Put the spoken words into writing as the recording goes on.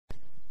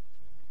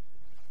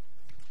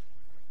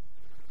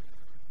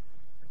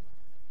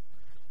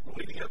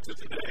to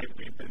today,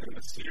 we've been in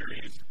a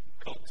series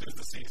called 'Tis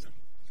the Season.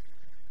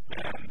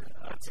 And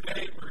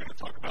today we're going to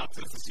talk about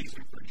 'Tis the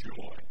Season for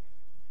joy.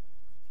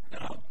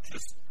 Now,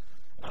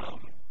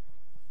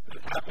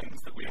 it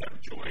happens that we have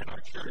joy in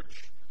our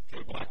church.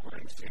 Joy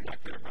Blackburn is sitting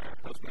back there by her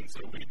husband, so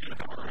we do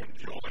have our own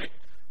joy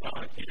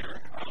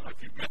here. I don't know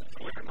if you've met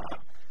Joy or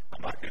not.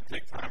 I'm not going to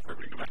take time for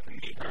everybody to go back and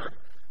meet her,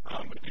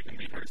 but you can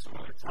meet her some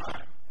other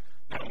time.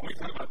 Now, when we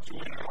talk about joy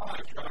in our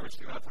lives, we're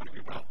obviously not talking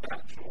about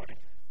that joy,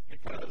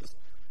 because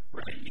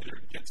Ray either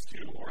gets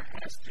to or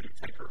has to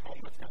take her home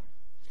with him.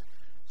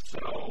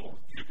 So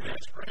you can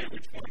ask Ray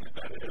which one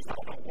that is. I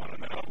don't want to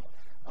know.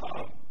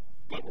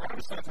 But we're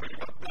obviously not talking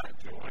about that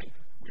joy.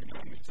 We've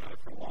known each other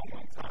for a long,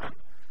 long time.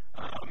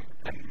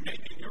 And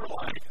maybe in your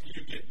life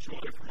you get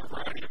joy from a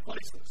variety of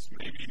places.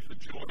 Maybe the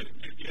joy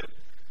that you get,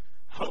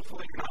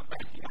 hopefully you're not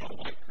banking on a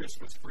white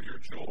Christmas for your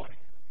joy.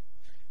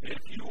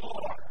 If you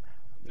are,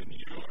 then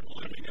you are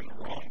living in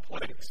the wrong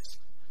place.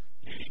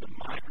 You need to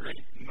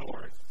migrate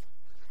north.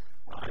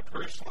 I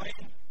personally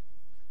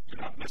do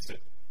not miss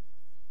it.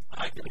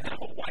 I can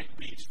have a white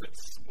beach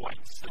that's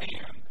white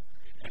sand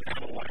and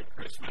have a white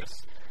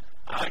Christmas.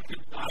 I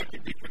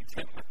could be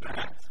content with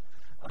that.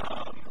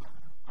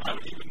 I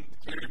would even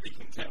care to be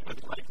content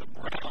with like the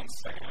brown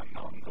sand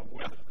on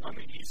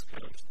the East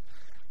Coast.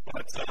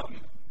 But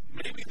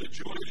maybe the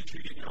joy that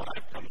you get in your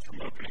life comes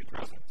from opening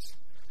presents,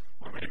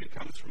 or maybe it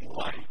comes from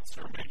lights,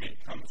 or maybe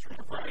it comes from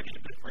a variety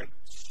of different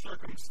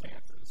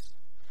circumstances.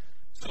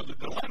 So the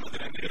dilemma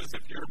then is,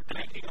 if you're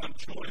banking on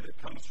joy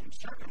that comes from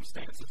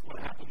circumstances, what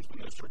happens when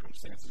those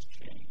circumstances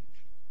change?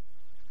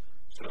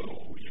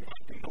 So you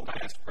open the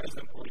last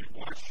present, or you've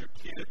watched your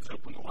kids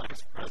open the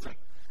last present,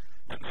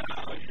 and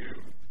now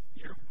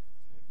you're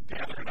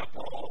gathering up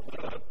all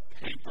the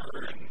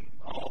paper and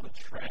all the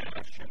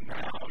trash, and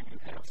now you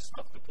have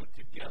stuff to put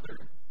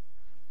together.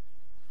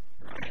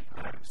 Right?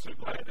 I'm so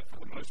glad that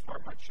for the most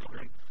part my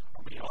children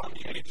are beyond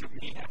the age of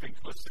me having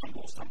to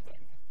assemble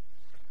something.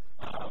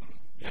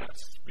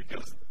 Yes,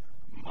 because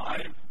my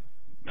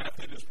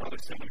method is probably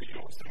similar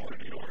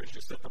to yours.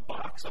 You set the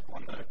box up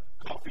on the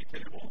coffee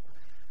table,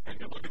 and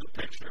you look at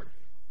the picture,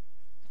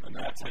 and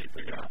that's how you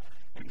figure out.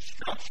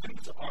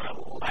 Instructions are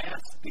a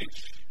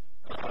last-ditch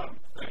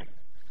thing.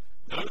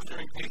 Those are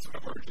in case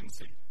of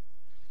emergency.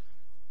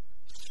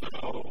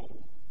 So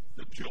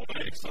the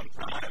joy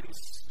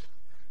sometimes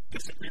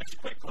disappears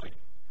quickly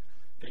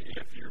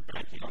if you're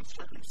banking on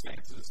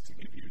circumstances to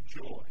give you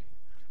joy.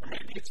 Or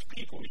maybe it's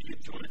people. You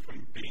get joy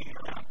from being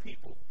around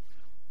people.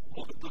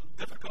 Well, the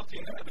difficulty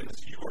in that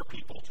is you are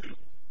people too.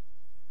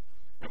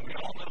 And we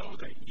all know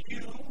that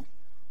you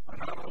are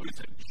not always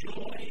a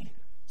joy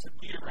to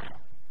be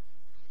around,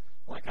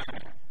 like I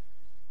am.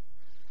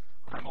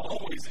 I'm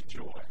always a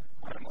joy.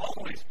 I'm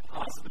always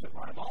positive.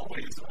 I'm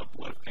always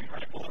uplifting,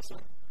 right, Melissa?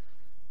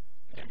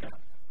 Amen.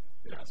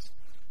 Yes.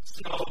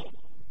 So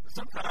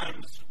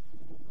sometimes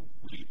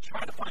we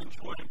try to find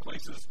joy in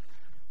places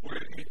where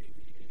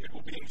it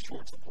will be in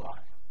short supply.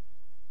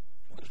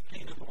 There's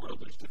pain in the world.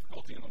 There's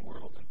difficulty in the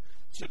world. And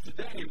so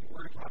today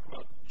we're going to talk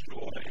about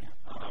joy,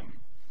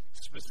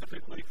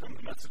 specifically from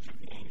the message of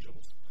the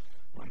angels.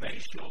 When they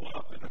show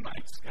up in the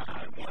night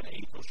sky, one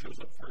angel shows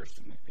up first,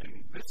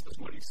 and this is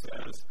what he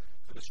says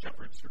to the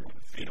shepherds who are in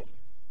the field.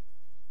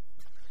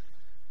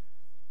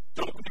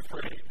 Don't be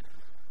afraid.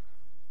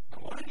 Now,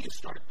 why do you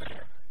start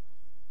there?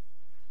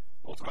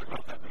 We'll talk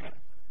about that in a minute.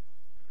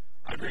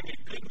 I bring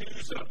you good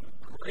news of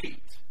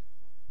great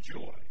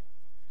joy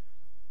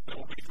that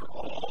will be for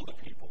all the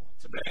people.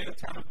 Today, in the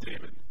town of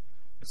David,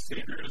 the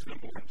Savior has been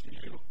born to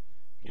you.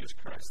 He is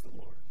Christ the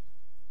Lord.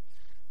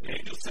 The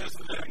angel says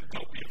to them,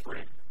 don't be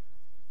afraid.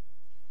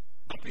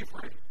 Don't be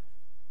afraid.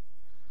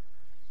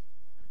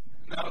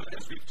 Now,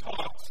 as we've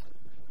talked,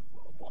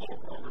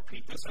 I'll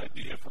repeat this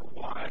idea for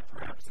why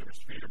perhaps there was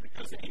fear,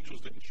 because the angels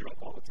didn't show up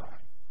all the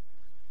time.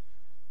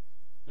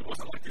 It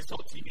wasn't like they saw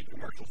TV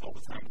commercials all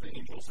the time with the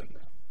angels in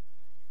them.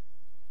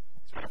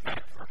 As a matter of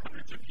fact, for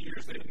hundreds of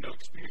years, they had no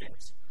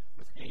experience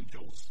with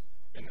angels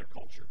in their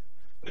culture.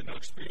 They had no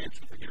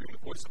experience with hearing the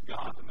voice of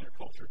God in their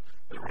culture.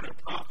 There were no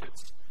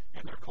prophets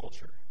in their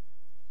culture.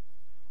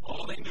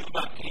 All they knew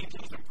about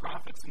angels and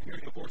prophets and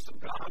hearing the voice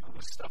of God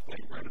was stuff they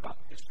read about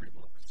in history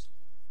books.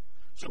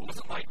 So it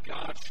wasn't like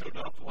God showed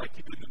up like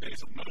he did in the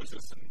days of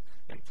Moses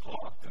and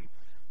talked. And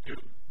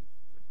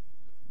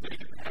they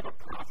didn't have a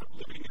prophet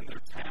living in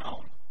their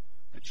town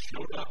that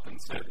showed up and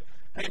said,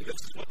 hey, this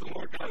is what the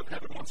Lord God of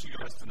heaven wants you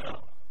guys to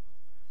know.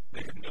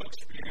 They had no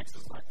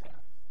experiences like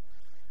that.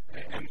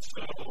 And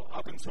so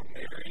up until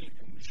Mary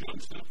and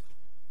Joseph,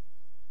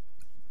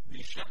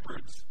 these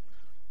shepherds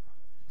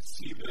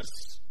see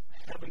this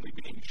heavenly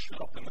being show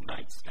up in the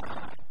night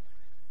sky,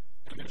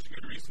 and there's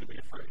good reason to be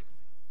afraid.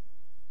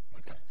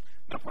 Okay.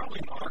 Now, probably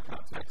in our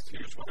context,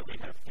 here's why we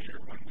have fear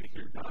when we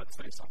hear God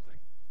say something.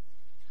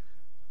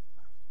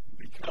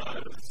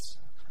 Because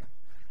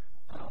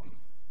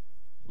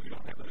we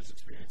don't have those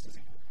experiences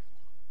either.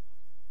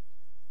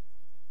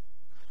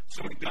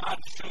 So when God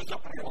shows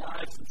up in our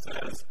lives and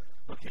says,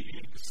 okay, you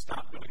need to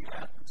stop doing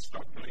that and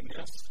start doing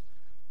this,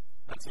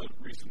 that's a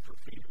reason for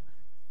fear.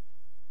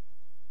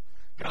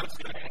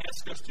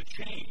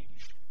 to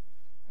change.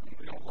 And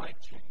we don't like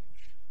change.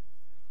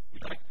 We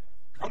like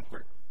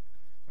comfort.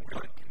 And we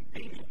like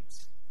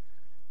convenience.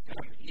 And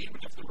even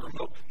if the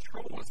remote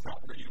control is not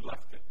where you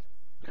left it,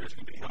 there's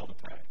going to be hell to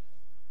pay.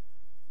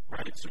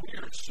 Right? So we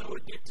are so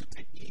addicted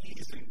to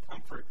ease and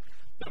comfort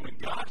that when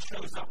God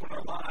shows up in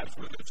our lives,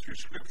 whether it's through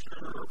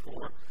Scripture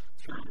or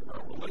through a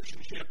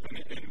relationship,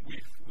 and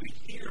we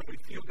hear and we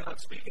feel God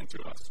speaking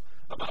to us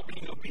about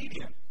being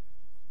obedient,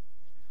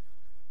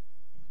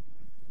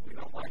 we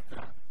don't like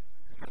that.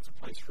 And that's a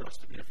place for us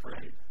to be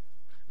afraid.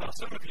 Now,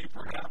 some of you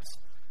perhaps,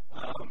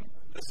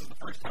 this is the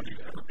first time you've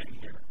ever been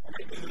here. Or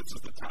maybe this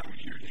is the time of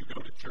year you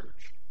go to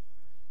church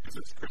because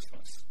it's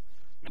Christmas.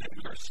 And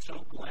we are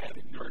so glad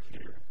that you're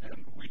here.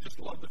 And we just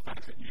love the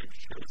fact that you've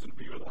chosen to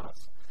be with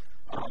us.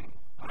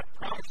 I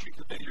promise you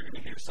today you're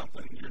going to hear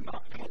something you're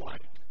not going to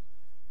like.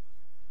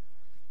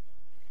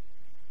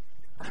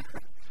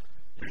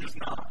 You're just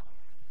not.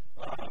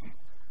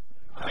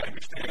 I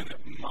understand that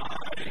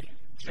my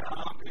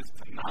job is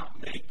to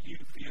not make you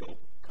feel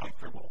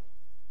comfortable.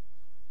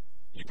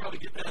 You probably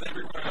get that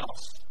everywhere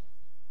else.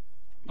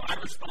 My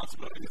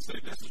responsibility is to say,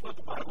 this is what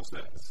the Bible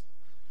says.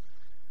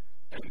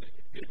 And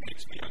it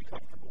makes me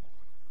uncomfortable.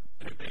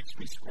 And it makes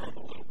me squirm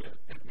a little bit.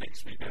 And it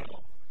makes me go,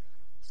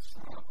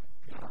 oh,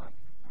 God,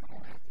 I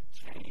don't have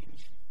to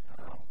change.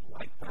 I don't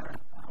like that.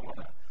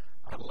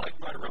 I like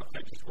my rough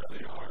edges where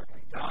they are.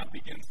 When God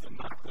begins to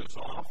knock those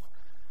off,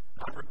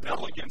 I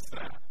rebel against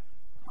that.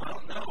 I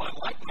don't know. I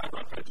like my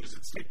rough edges.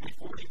 It's taken me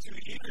 42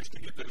 years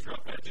to get those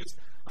rough edges.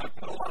 I've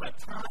put a lot of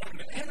time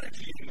and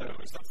energy in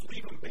those. Let's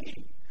leave them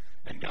be.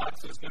 And God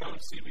says, no,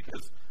 see,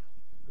 because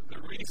the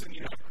reason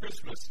you have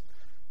Christmas,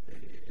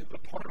 the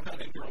part of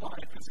that in your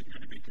life is that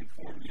you're to be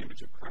conformed to the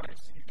image of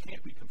Christ. You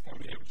can't be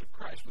conformed to the image of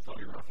Christ with all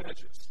your rough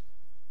edges.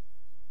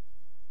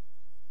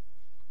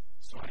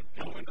 So I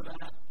go into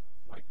that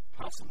like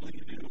possibly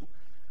you do,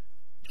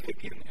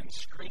 kicking and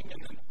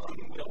screaming and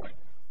unwilling.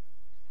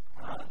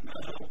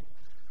 No.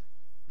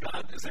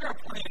 God, is there a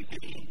plan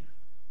B?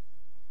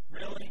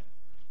 Really?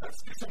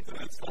 Let's do something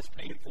that's less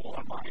painful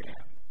on my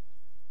end.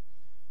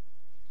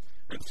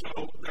 And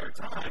so there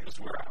are times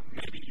where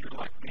maybe you're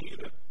like me,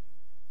 that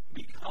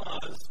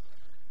because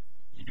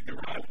you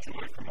derive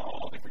joy from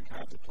all different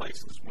kinds of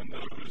places, when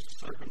those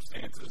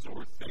circumstances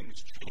or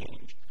things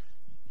change,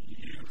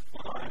 you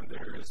find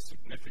there is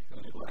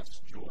significantly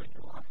less joy in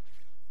your life.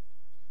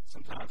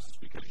 Sometimes it's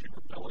because you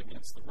rebel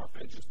against the rough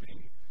edges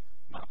being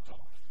knocked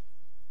off.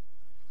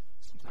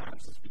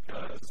 Sometimes it's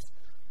because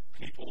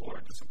people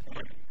are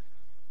disappointing.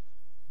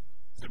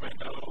 Does anybody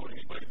know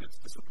anybody that's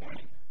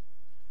disappointing?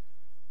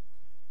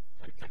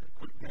 Take a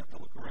quick minute to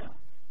look around.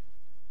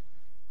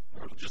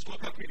 Or just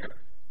look up here.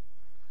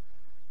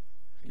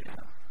 Yeah.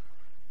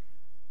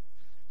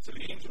 So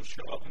the angels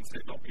show up and say,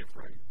 don't be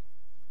afraid.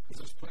 Because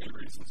there's plenty of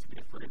reasons to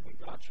be afraid when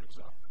God shows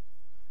up.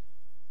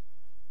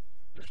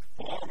 There's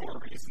far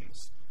more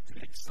reasons to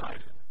be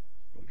excited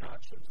when God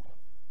shows up.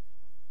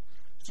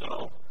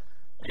 So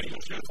the angel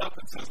shows up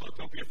and says, look,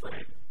 don't be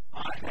afraid.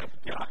 I have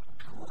got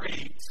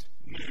great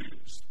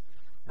news.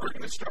 We're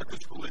going to start this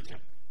religion.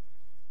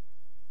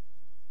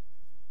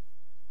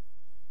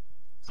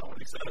 That's not what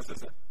he says,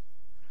 is it?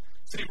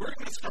 See, we're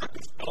going to start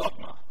this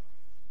dogma.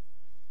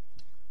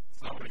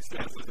 That's not what he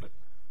says, is it?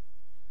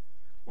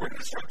 We're going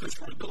to start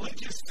this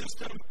religious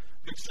system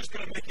that's just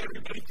going to make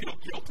everybody feel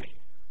guilty.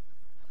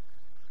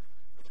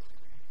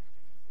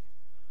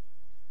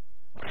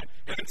 Right?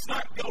 And it's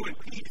not go in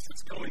peace,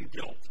 it's go in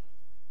guilt.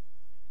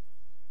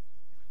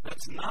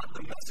 That's not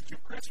the message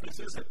of Christmas,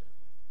 is it?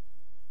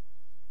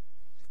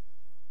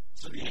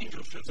 So the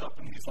angel shows up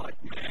and he's like,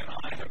 man,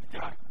 I have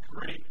got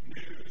great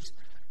news.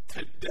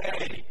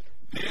 Today,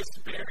 this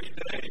very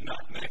day,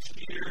 not next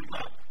year,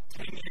 not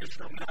 10 years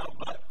from now,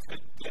 but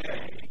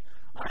today,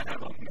 I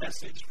have a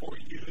message for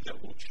you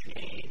that will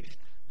change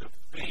the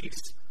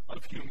face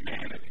of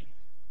humanity.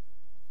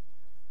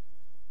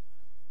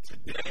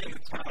 Today, in the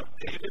town of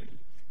David,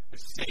 the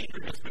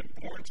Savior has been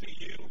born to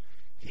you.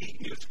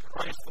 He is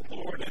Christ the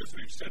Lord. As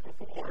we've said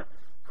before,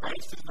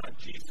 Christ is not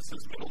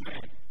Jesus' middle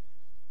name.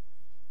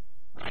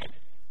 Right?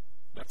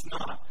 That's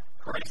not.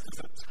 Christ is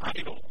a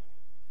title.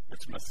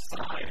 It's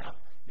Messiah.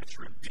 It's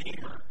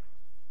Redeemer.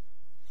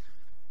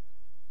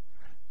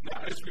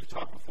 Now, as we've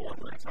talked before, and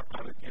we're going to talk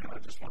about it again, I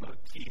just want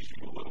to tease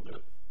you a little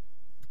bit.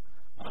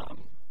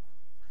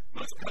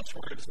 Most cuss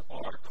words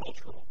are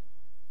cultural.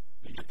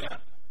 You get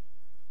that?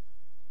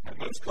 And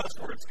most cuss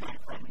words come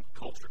from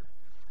culture.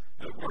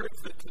 The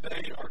words that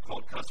today are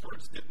called cuss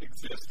words didn't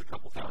exist a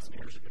couple thousand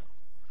years ago,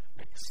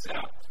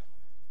 except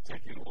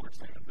taking the Lord's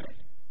name in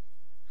vain.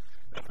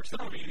 Now, for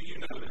some of you, you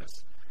know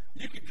this.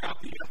 You could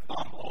drop the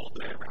F-bomb all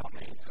day around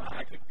me, and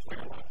I could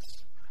care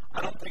less.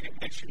 I don't think it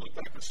makes you look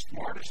like the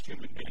smartest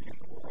human being in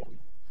the world,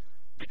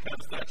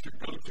 because that's your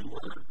go-to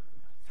word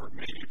for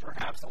maybe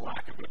perhaps a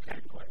lack of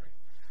vocabulary.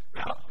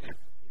 Now,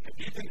 if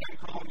you think I'm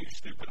calling you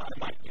stupid, I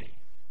might be.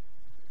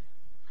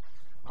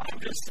 I'm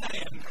just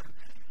saying,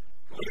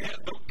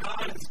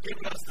 God has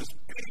given us this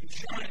big,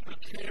 giant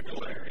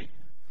vocabulary.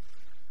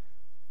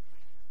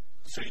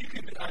 So you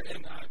can,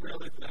 and I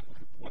really,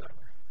 whatever.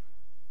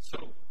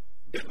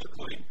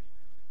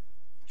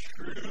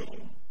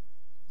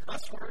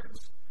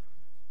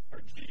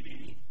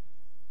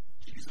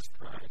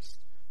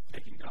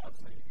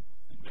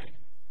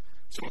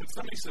 So when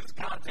somebody says,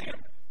 God damn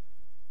it,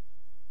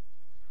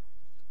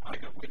 I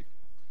go, wait,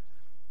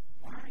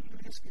 why are you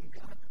asking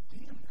God to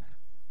damn that?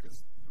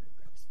 Because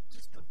that's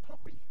just a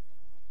puppy.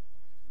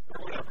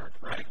 Or whatever,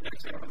 right? You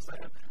understand what I'm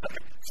saying?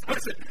 Okay. So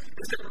is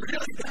it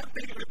really that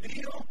big of a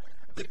deal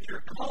that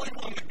you're calling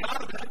on the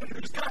God of heaven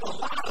who's got a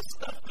lot of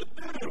stuff to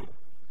do,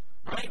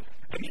 right?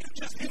 And you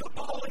just hit a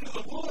ball into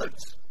the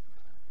woods,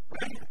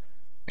 right?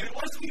 And it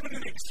wasn't even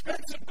an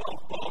expensive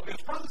golf ball. It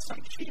was probably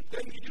some cheap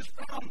thing you just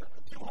found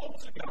 2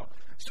 holes ago.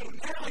 So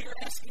now you're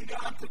asking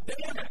God to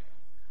damn it.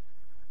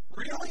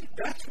 Really?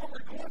 That's what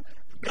we're going?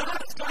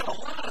 God's got a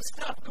lot of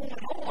stuff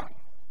going on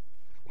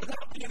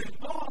without being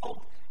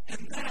involved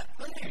in that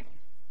thing.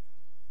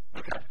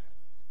 Okay.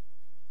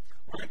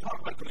 We're going to talk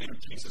about the name of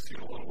Jesus here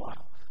in a little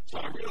while. So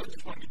I really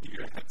just wanted to give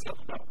you a heads up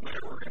about where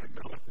we're going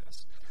to go with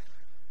this.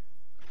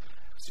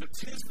 So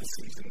 'tis the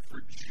season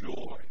for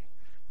joy.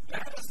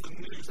 That is the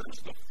news. Those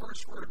are the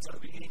first words out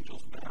of the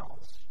angels'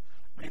 mouths.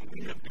 Man,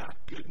 we have got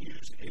good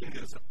news. It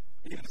is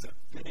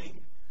a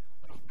thing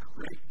of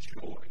great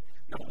joy.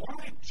 Now,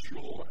 why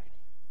joy?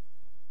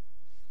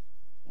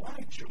 Why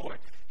joy?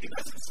 He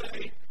doesn't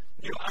say,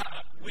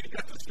 we've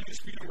got this news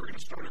for you and we're going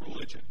to start a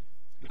religion.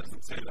 He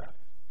doesn't say that.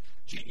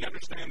 You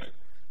understand that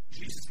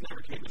Jesus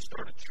never came to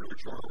start a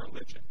church or a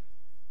religion.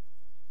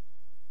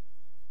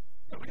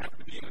 Now, we happen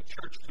to be in a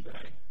church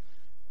today,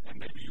 and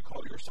maybe you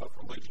call yourself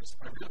religious.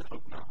 I really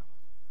hope not.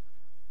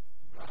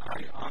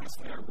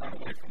 I run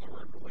away from the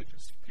word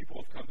religious.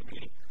 People have come to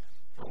me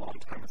for a long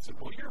time and said,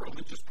 well, you're a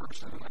religious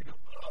person. And I go,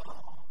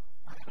 oh,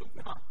 I hope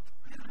not.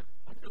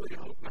 I really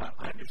hope not.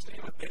 I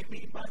understand what they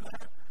mean by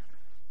that,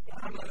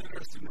 but I'm not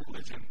interested in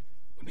religion.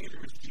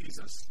 Neither is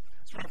Jesus.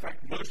 As a matter of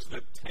fact, most of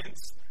the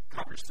tense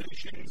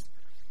conversations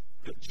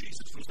that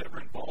Jesus was ever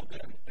involved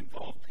in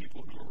involved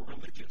people who were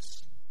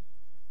religious.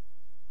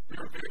 They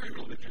were very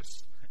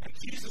religious. And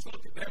Jesus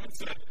looked at them and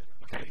said,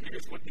 okay,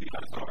 here's what you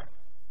guys are.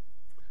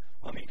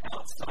 On the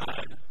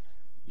outside,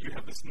 you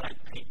have this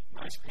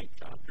nice paint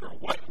job. You're a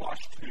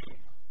whitewashed tomb,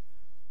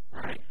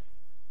 right?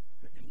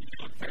 You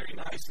look very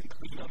nice and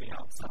clean on the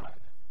outside.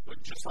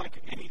 But just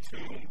like any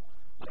tomb,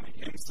 on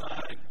the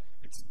inside,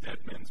 it's dead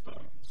men's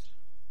bones.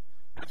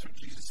 That's what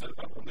Jesus said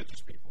about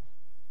religious people.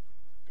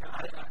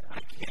 I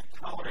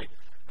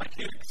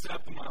can't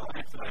accept in my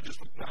life that I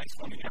just look nice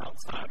on the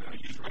outside and I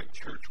use right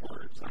church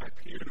words and I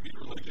appear to be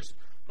religious,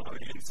 but on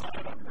the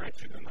inside I'm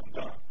wretched and I'm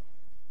done.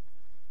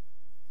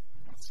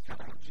 That's kind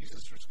of how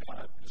Jesus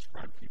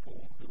described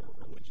people who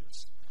are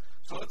religious.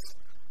 So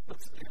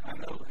I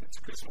know it's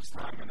Christmas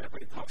time and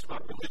everybody talks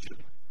about religion.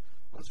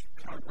 Let's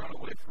kind of run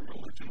away from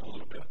religion a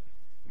little bit,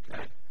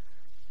 okay?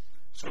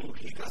 So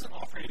he doesn't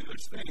offer any of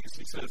those things.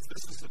 He says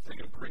this is a thing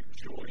of great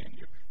joy in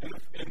you. And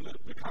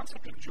the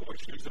concept of joy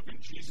shows up in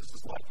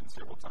Jesus' life in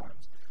several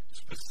times,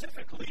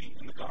 specifically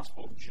in the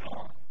Gospel of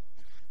John.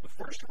 The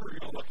first we're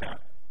going to look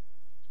at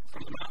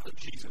from the mouth of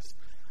Jesus.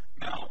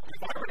 Now,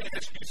 if I were to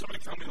ask you, somebody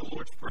tell me the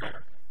Lord's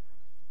Prayer.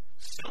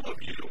 Some of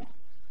you,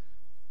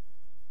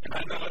 and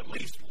I know at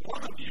least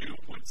one of you,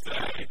 would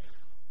say,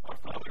 Our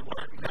Father who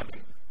art in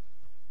heaven.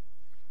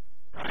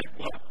 Right?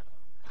 What?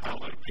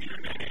 Hallowed be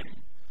your name.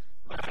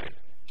 Thy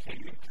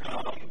kingdom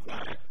come,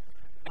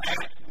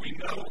 we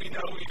know.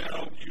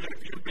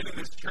 If you've been in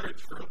this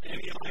church for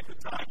any length of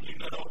time, you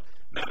know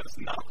that is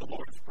not the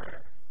Lord's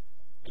Prayer.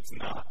 It's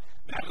not.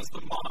 That is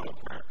the model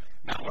prayer.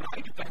 Now, when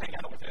I get to hang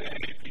out with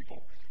AA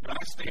people, and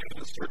I stand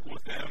in a circle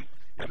with them,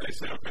 and they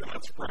say, okay,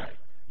 let's pray.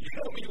 You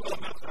know me well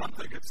enough that I'm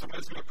thinking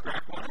somebody's going to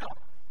crack one out.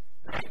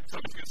 Right?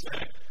 Somebody's going to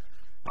say,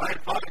 all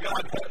right, Father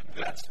God,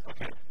 that's,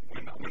 okay.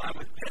 When I'm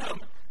with them,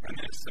 and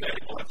they say,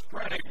 well, let's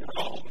pray,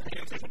 we're all holding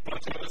hands, there's a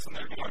bunch of us, and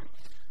they're going,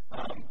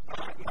 I'm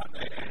not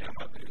AA,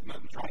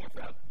 nothing's wrong with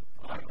that.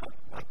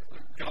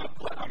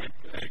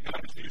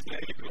 God is using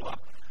AA a lot.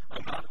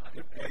 I'm not AA.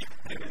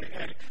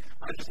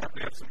 I just happen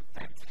to have some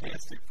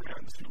fantastic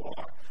friends who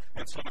are.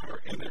 And so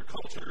in their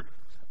culture,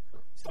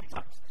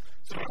 sometimes.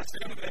 So when I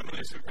stand with them and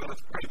they say, well,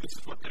 let's pray, this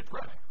is what they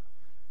pray.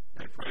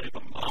 They pray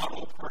the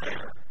model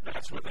prayer.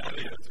 That's what that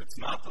is. It's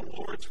not the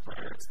Lord's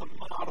Prayer. It's the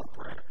model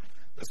prayer.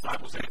 The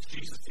disciples asked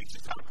Jesus, teach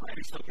us how to pray.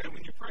 He said, okay,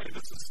 when you pray,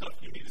 this is stuff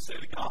you need to say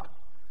to God.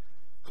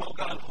 Call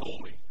God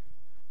holy.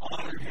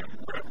 Honor Him.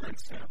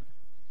 Reverence Him.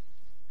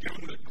 Give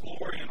Him the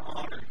glory and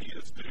honor He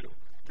is due.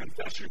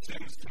 Confess your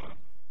sins to Him.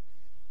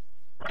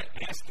 Right?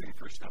 Ask Him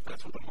for stuff.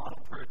 That's what the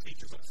model prayer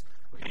teaches us.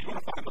 Okay, you want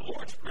to find the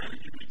Lord's Prayer,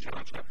 you read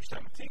John chapter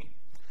 17.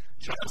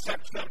 John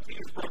chapter 17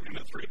 is broken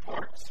into 3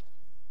 parts.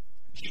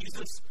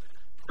 Jesus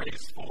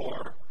prays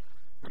for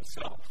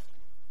Himself.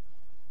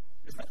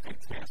 Isn't that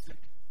fantastic?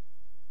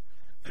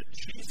 That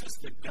Jesus,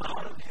 the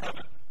God of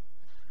heaven,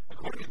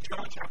 according to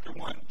John chapter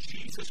 1,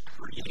 Jesus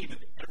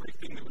created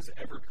everything that was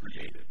ever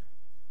created.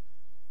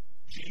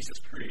 Jesus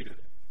created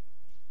it,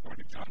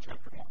 according to John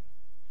chapter 1.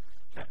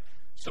 Okay.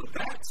 So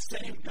that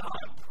same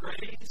God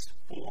prays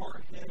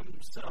for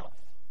Himself.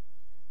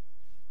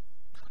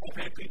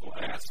 Okay, people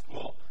ask,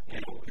 well, is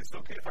it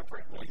okay if I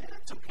pray? Well, yeah,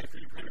 it's okay for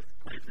you to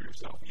pray for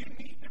yourself. You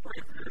need to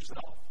pray for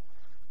yourself.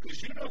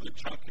 Because you know the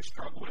junk you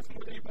struggle with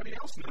more than anybody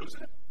else knows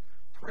it.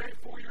 pray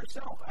for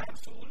yourself,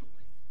 absolutely.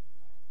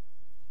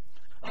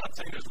 I'm not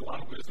saying there's a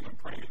lot of wisdom in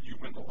praying that you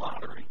win the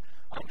lottery.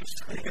 I'm just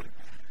saying,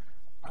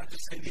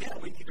 yeah,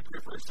 we need to pray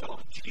for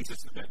ourselves.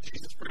 Jesus did that.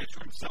 Jesus prays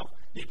for himself.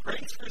 He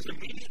prays for his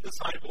immediate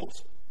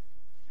disciples,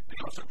 and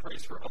he also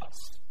prays for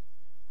us.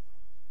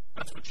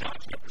 That's what John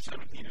chapter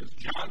 17 is.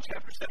 John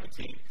chapter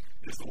 17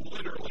 is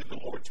literally the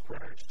Lord's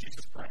Prayer. It's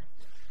Jesus praying.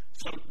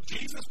 So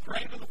Jesus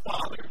praying to the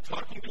Father,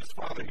 talking to his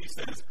Father, he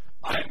says,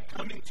 I am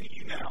coming to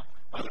you now.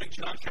 By the way,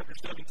 John chapter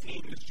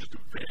 17 is just a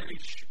very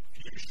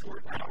few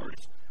short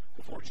hours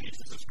before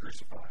Jesus is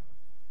crucified.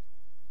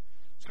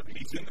 So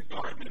he's in the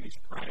garden and he's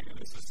praying, and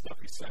this is stuff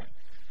he's saying.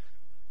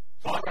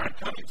 Father, I'm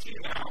coming to you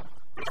now,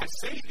 but I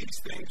say these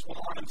things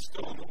while I'm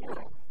still in the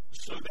world,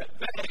 so that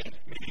they,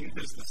 meaning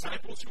his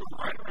disciples who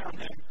are right around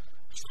him,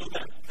 so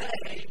that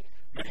they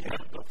may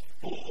have the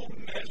full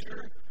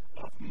measure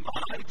of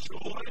my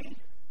joy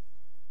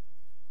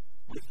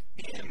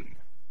within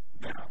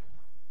them.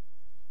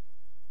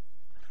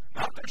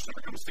 Not their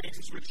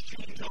circumstances which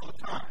change all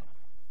the time.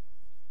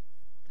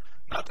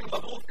 Not their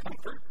level of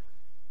comfort.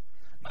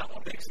 Not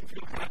what makes them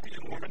feel happy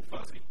and warm and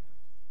fuzzy.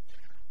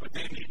 But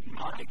they need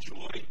my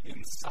joy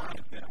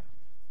inside them.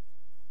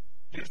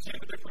 Do you understand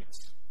the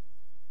difference?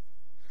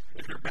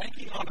 If you're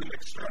banking on an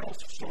external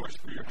source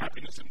for your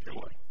happiness and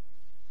joy,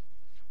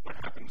 what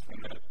happens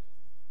when that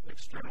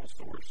external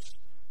source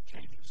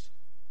changes?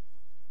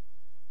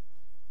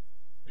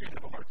 You're going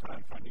to have a hard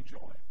time finding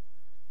joy.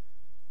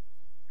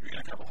 You're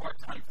going to have a hard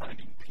time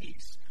finding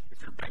peace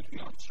if you're banking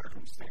on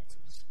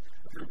circumstances,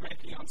 if you're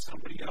banking on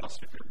somebody else,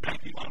 if you're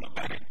banking on a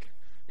bank,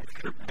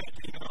 if you're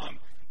banking on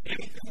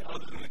anything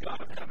other than the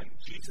God of heaven.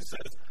 Jesus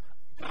says,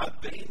 God,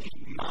 they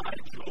need my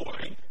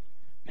joy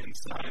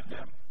inside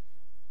them.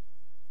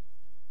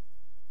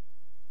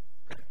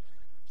 Okay.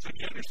 So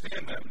you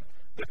understand then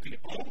that the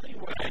only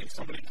way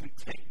somebody can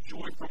take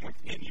joy from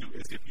within you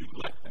is if you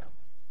let them.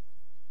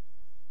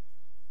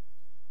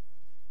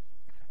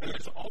 And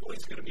there's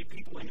always going to be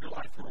people in your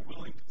life who are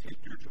willing to take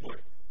your joy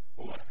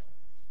away.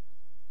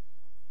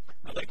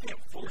 Now, they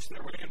can't force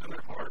their way into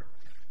their heart.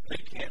 They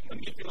can't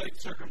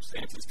manipulate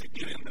circumstances to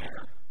get in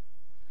there.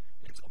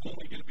 It's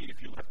only going to be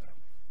if you let them.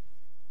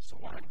 So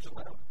why would you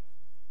let them?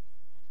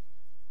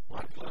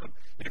 Why would you let them?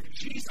 If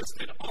Jesus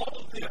did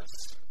all of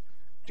this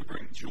to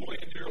bring joy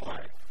into your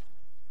life,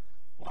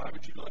 why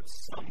would you let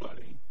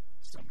somebody,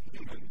 some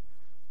human,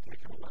 take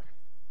it away?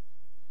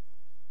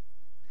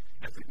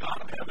 If the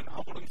God of heaven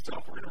humbled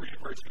himself, we're going to read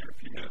a verse here in a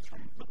few minutes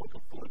from the book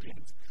of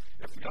Philippians.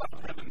 If the God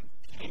of heaven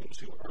came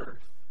to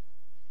earth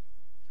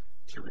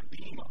to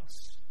redeem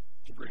us,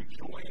 to bring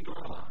joy into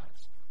our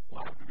lives,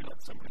 why would we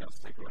let somebody else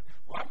take it away?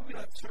 Why would we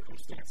let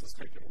circumstances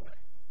take it away?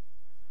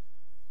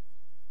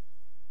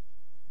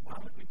 Why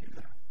would we do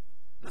that?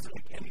 It doesn't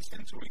make any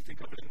sense when we think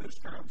of it in those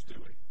terms, do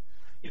we?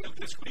 You know,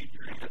 this week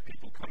you're going to have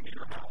people come to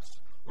your house,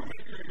 or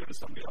maybe you're going to go to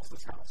somebody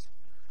else's house,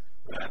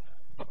 that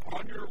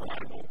upon your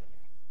arrival,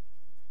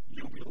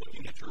 you'll be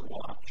looking at your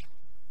watch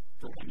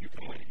for when you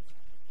can leave.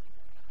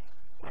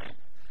 Right?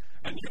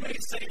 And you may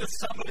say to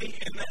somebody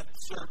in that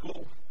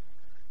circle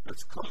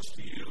that's close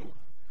to you,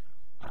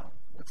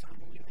 what time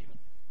are we leaving?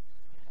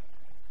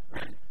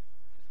 Right?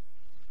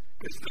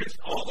 Because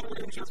all the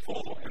rooms are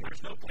full, and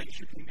there's no place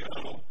you can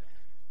go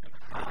and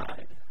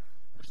hide.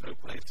 There's no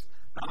place.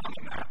 Now, I'm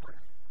a napper,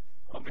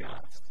 I'll be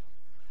honest.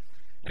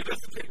 It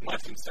doesn't take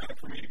much incentive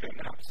for me to go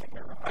nap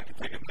somewhere. I could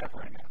take a nap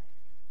right now.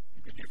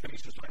 Could you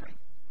finish this learning?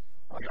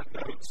 I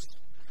got notes.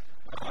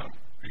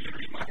 You can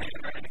read my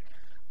handwriting.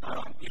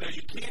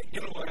 You can't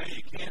get away.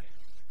 You can't.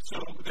 So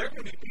there are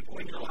going to be people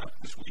in your life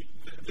this week,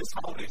 this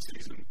holiday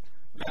season,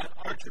 that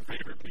aren't your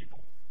favorite people.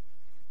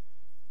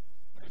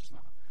 There's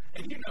not.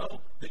 And you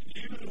know that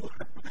you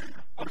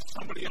are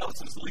somebody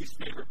else's least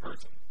favorite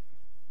person.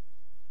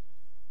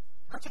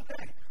 That's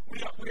okay.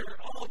 We are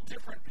all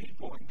different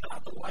people, and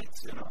God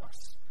delights in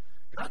us.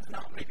 God did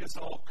not make us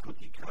all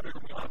cookie cutter.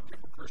 We all have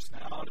different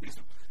personalities,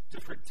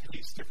 different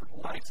tastes,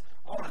 different likes,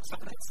 all that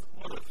stuff. That's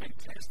one of the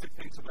fantastic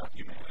things about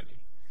humanity,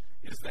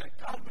 is that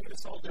God made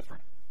us all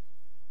different.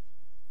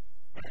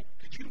 Right?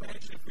 Could you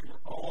imagine if we were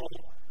all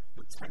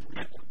the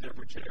temperament of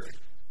Deborah Jerry?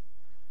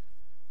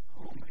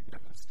 Oh my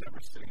goodness,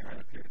 Deborah's sitting right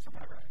up here to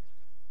my right.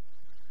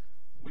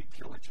 We'd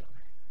kill each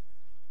other.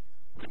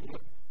 We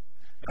would.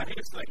 And I think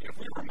it's like, if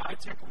we were my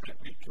temperament,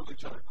 we'd kill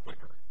each other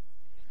quicker.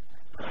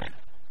 Right?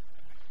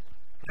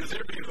 Because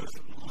there'd be this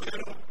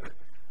little,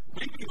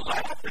 we'd be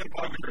laughing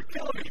while we were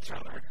killing each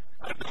other.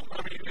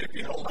 It'd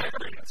be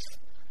hilarious.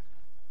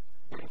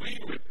 But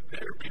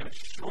there'd be a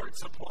short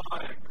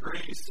supply of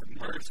grace and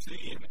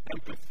mercy and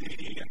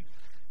empathy, and,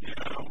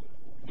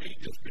 we'd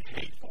just be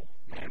hateful.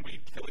 Man,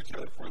 we'd kill each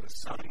other before the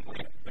sun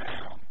went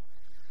down.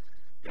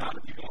 God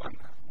would be going,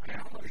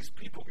 how do these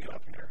people get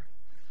up here?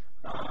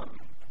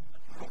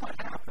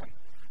 What happened?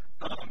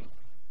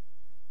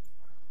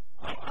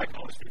 I can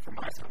only speak for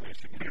my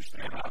salvation. You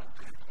understand?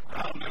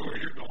 I don't know where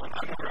you're going.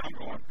 I know where I'm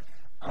going.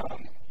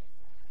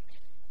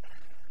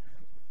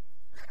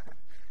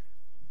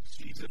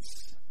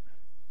 Jesus,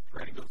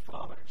 praying to the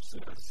Father,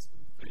 says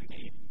they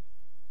need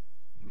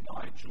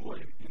my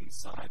joy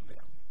inside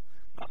them,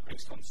 not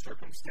based on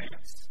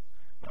circumstance,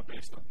 not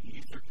based on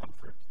ease or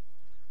comfort,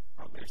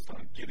 not based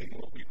on getting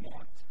what we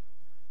want,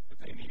 but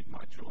they need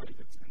my joy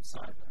that's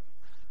inside them.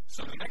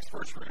 So the next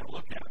verse we're going to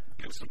look at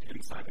gives some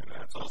insight into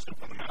that. It's also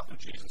from the mouth of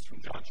Jesus from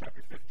John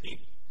chapter 15.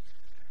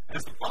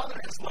 As the Father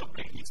has loved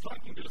me, he's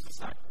talking to his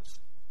disciples.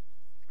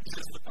 He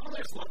says, the Father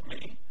has loved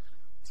me,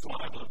 so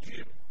I loved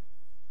you.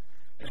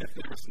 And if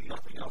there was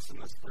nothing else in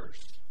this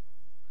verse,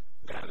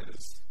 that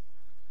is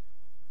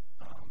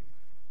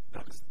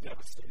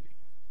devastating.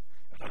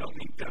 And I don't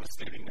mean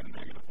devastating in a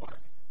negative way.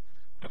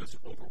 That is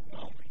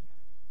overwhelming.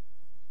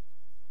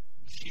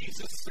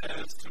 Jesus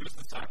says to his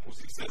disciples,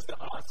 he says to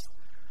us,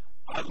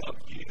 I love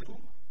you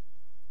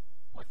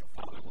like the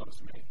Father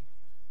loves me.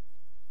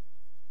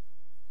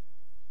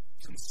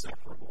 It's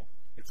inseparable.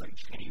 It's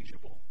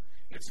unchangeable.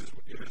 It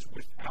is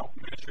without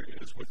measure.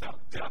 It is without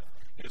depth.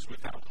 It is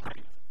without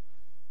height.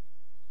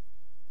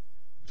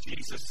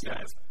 Jesus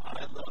says,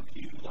 I love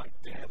you like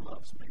Dad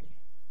loves me.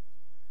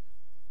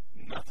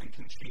 Nothing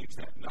can change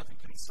that. Nothing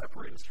can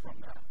separate us from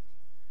that.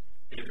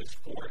 It is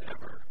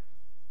forever.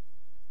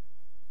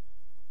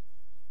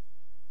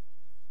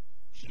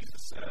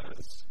 Jesus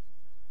says,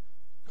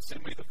 the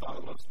same way the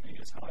Father loves me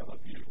is how I love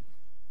you.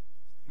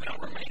 Now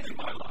remain in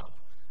my love.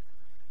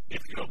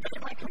 If you obey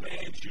my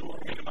commands, you will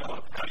remain in my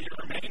love. How do you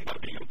remain? By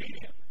being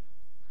obedient.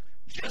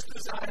 Just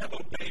as I have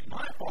obeyed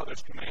my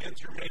Father's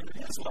commands, remain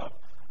in his love.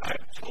 I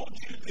have told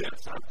you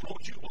this. I've told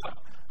you what?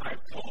 I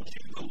have told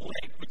you the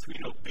link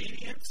between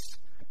obedience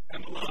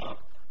and love.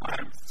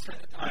 I'm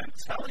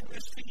telling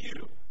this to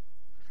you,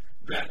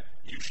 that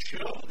you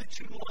show that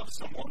you love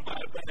someone by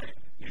obeying.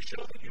 You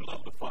show that you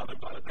love the Father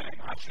by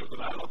obeying. I show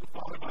that I love the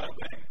Father by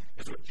obeying,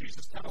 is what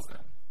Jesus tells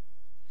them.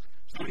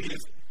 So he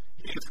is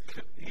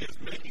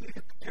making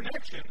a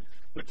connection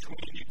between,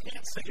 you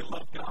can't say you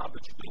love God,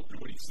 but you don't do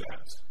what he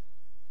says.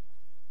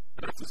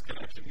 And that's his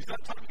connection. He's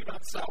not talking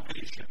about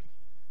salvation.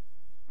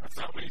 That's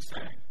not what he's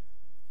saying.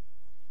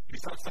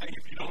 He's not saying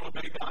if you don't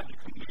obey God, you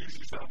can lose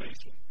your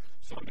salvation.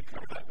 So let me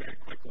cover that very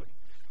quickly.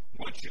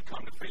 Once you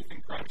come to faith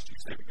in Christ, you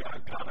say to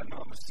God, God, I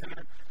know I'm a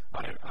sinner.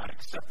 I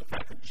accept the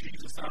fact that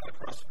Jesus died on the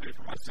cross to pay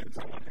for my sins.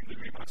 I want him to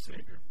be my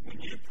Savior. When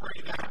you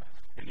pray that,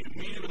 and you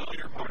mean it with all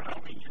your heart, I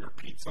don't mean you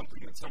repeat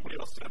something that somebody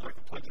else said, like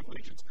the Pledge of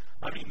Allegiance.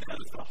 I mean that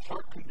is the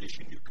heart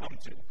condition you come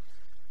to.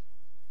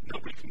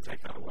 Nobody can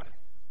take that away.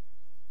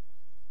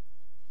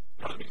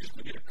 Now, let me just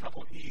give you a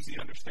couple easy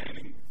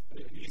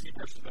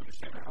verses to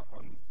understand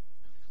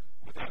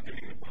without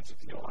getting a bunch of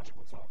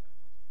theological talk.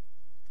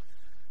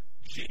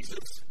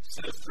 Jesus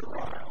says to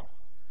Ryle,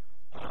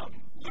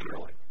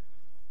 literally,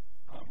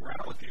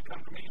 Ryle, if you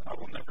come to me, I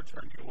will never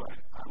turn you away.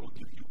 I will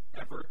give you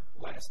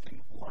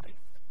everlasting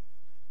life,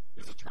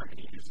 is a term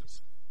he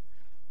uses.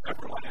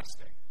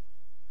 Everlasting.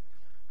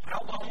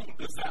 How long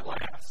does that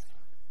last?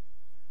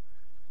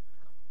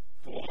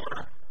 Forever.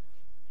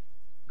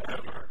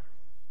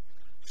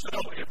 So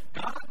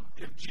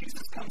if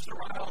Jesus comes to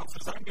Ryle and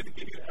says, I'm going to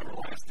give you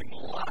everlasting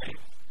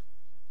life,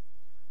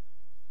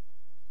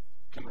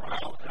 can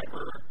Ryle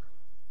ever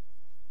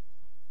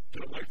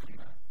get away from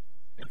that?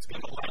 It's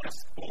going to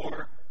last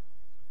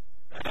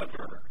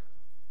forever.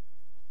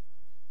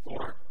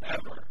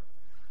 Forever.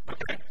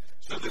 Okay?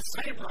 So the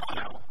same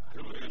Ryle,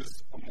 who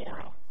is a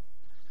moron,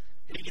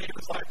 he gave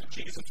his life to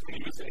Jesus when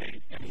he was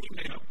 8, and he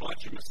made a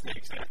bunch of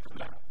mistakes after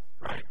that,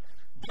 right?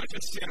 A bunch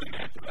of sinning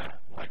after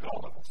that, like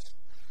all of us.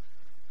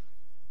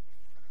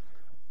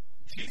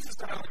 Jesus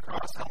died on the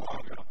cross how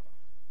long ago?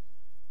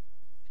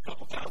 A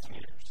couple thousand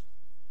years.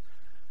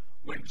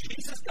 When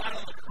Jesus died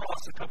on the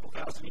cross a couple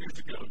thousand years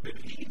ago, did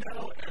he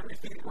know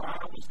everything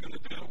Ryle was going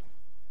to do?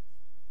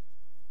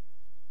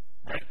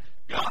 Right?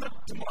 God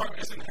tomorrow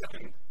is in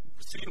heaven,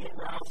 seeing what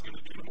Ryle's going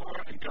to do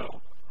tomorrow, and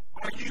go,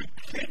 are you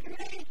kidding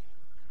me?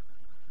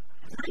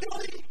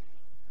 Really?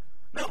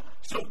 No.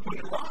 So when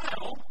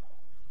Ryle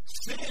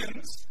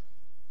sins,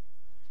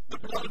 the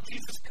blood of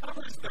Jesus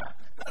covers that.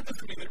 That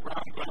doesn't mean that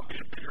Ryle will go out and be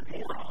a bigger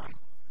moron.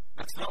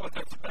 That's not what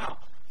that's about.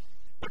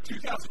 But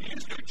 2,000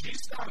 years ago,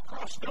 Jesus died on the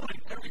cross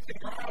knowing everything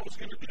Ryle was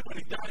going to do, and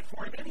he died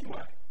for him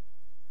anyway.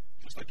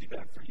 Just like he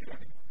died for you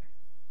anyway.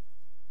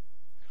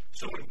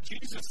 So when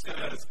Jesus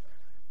says,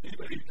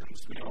 anybody who comes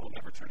to me, I will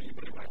never turn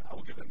anybody away, I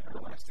will give them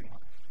everlasting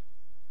life.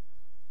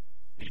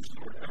 He uses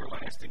the word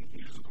everlasting, he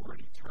uses the word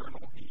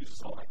eternal, he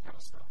uses all that kind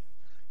of stuff.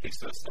 He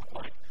says stuff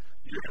like,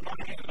 you're in my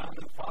hand and I'm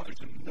in the Father's,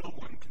 and no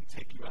one can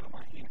take you out of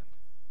my hand.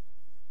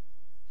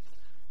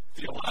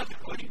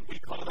 Theologically, we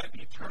call that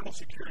the eternal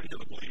security of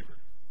the believer.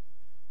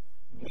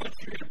 Once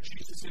you have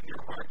Jesus in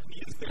your heart,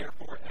 he is there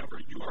forever.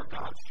 You are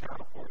God's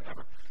child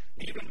forever.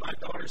 Even my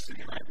daughter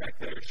sitting right back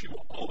there, she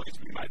will always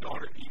be my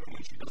daughter, even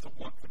when she doesn't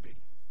want to be.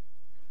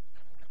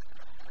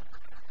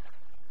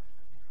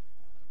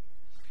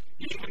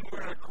 Even when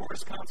we're at a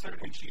chorus concert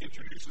and she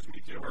introduces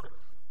me to her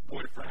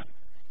boyfriend.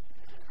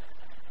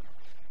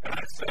 And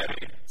I say,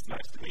 it's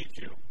nice to meet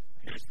you.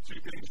 Here's the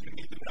 2 things you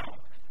need to know.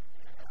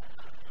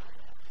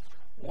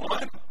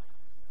 1,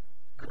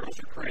 girls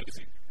are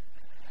crazy.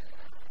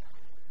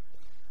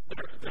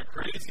 They're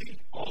crazy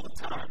all the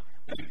time.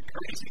 And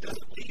crazy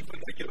doesn't leave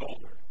when they get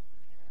older.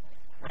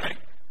 Right?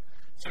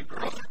 So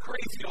girls are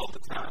crazy all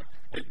the time.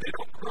 They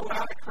don't grow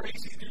out of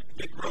crazy,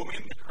 they grow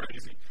into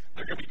crazy.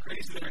 They're going to be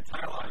crazy their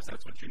entire lives.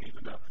 That's what you need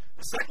to know.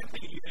 The second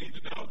thing you need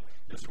to know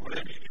is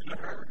whatever you do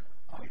to her,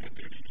 I'm going to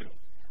do to you.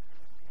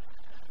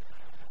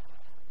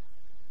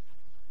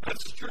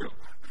 That's true.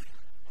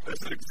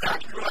 That's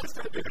exactly what I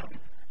said to him.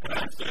 And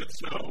I said,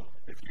 so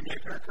if you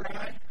make her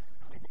cry,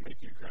 I'm going to make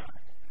you cry.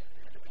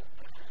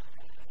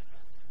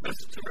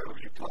 That's true.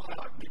 You call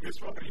out and you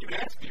just want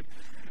to ask him.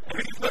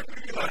 And he's looking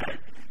at me like,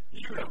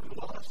 you have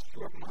lost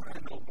your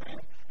mind, old man.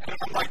 And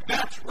I'm like,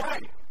 that's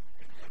right.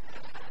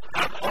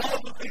 Out of all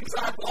the things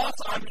I've lost,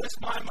 I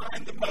miss my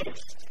mind the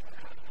most.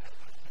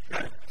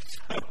 Okay?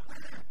 So,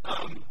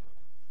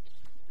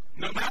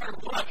 no matter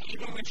what,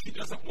 even when she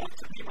doesn't want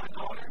to be my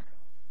daughter,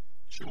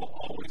 she will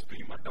always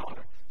be my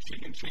daughter. She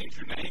can change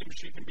her name.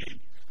 She can be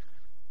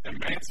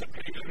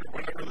emancipated or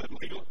whatever the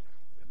legal.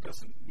 It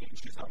doesn't mean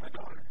she's not my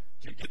daughter.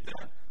 Do you get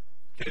that?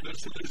 Okay,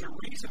 there's a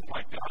reason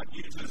why God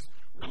uses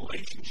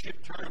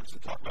relationship terms to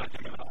talk about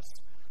him and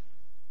us.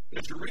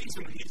 There's a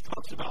reason he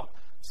talks about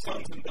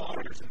sons and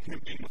daughters and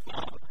him being the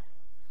father.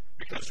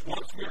 Because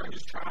once we are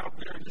his child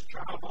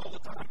all the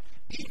time.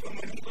 Even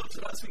when he looks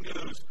at us and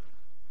goes,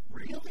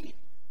 really?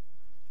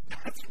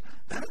 That's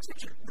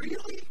what you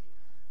really?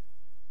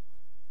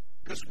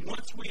 Because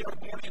once we are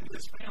born into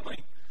his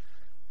family,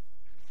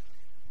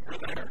 we're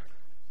there.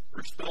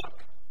 We're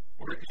stuck.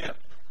 We're it.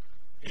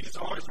 He's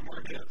ours and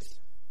we're his.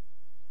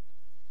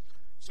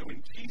 So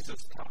when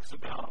Jesus talks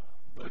about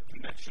the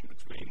connection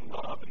between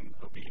love and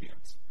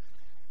obedience,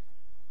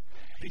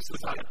 he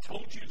says, I have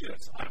told you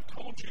this. I have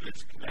told you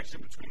there's a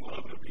connection between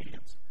love and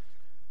obedience.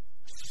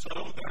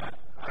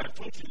 I have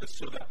told you this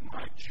so that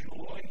my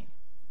joy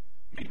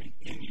may be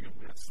in you.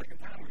 That's the second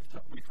time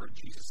we've heard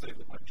Jesus say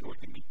that my joy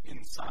can be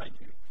inside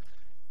you,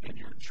 and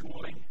your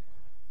joy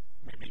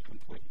may be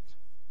complete.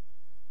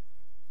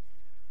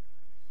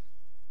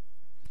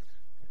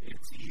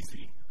 It's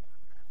easy.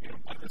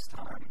 By this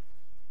time,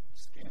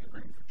 scan the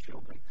room for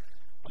children.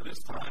 By this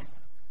time,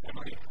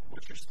 Emily,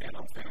 what's your stand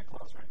on Santa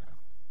Claus right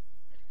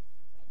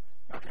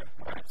now? Okay,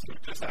 all right. So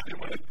just I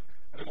didn't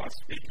want to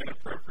speak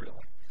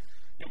inappropriately.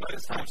 By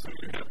this time, some of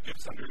you have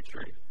gifts under a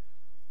tree.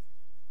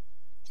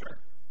 Sure.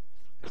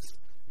 Because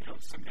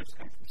some gifts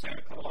come from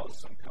Santa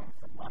Claus, some come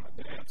from mom and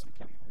dad, some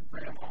come from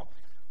grandma.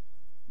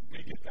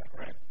 You get that,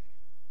 right?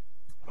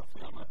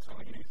 Hopefully, I'm not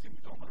telling you anything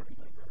you don't already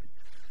know, Brody.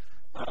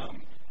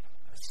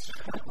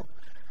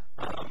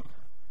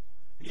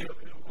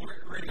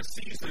 We're in a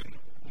season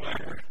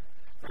where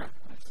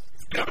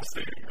it's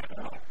devastating right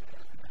now.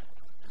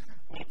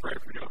 We'll pray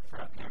for you up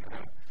front.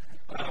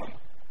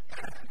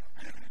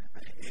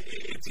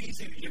 It's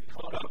easy to get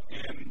caught up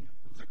in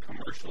the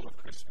commercial of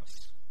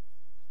Christmas.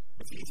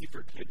 It's easy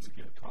for kids to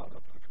get caught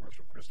up in a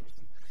commercial of Christmas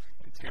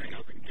and tearing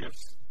open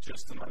gifts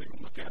just to not even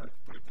look at it,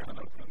 put it down,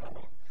 open another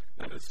one.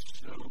 That is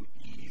so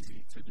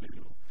easy to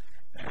do.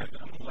 And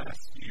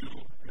unless you,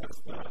 as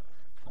the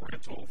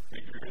parental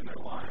figure in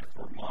their life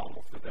or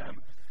model for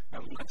them,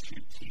 unless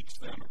you teach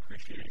them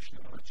appreciation,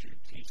 unless you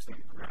teach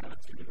them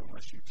gratitude,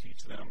 unless you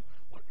teach them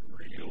what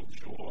real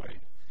joy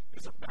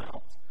is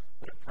about,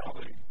 they'll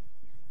probably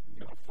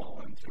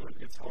fall into it.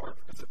 It's hard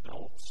as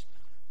adults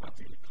not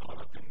to get caught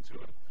up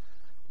into it,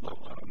 let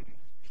alone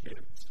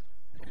kids.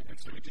 And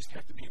so we just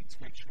have to be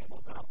intentional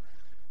about,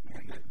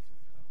 that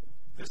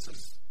this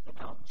is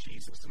about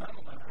Jesus. And I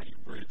don't know how you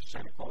bridge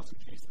Santa Claus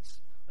and Jesus.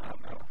 I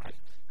don't know how,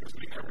 because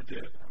we never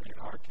did.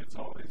 Our kids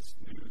always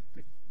knew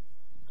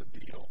the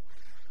deal.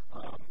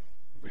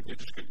 They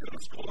just could go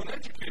to school and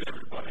educate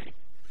everybody,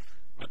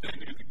 but they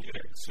knew the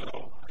gig. So,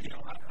 I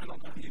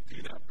don't know how you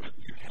do that, but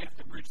you have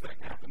to bridge that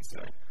gap and say,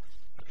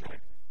 okay,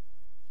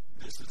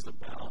 this is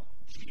about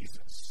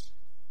Jesus.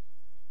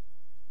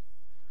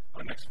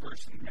 Our next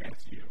verse in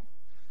Matthew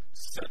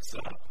sets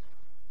up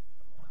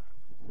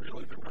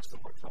really the rest of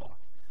our talk.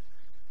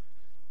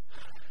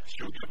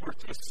 She'll give birth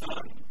to a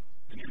son,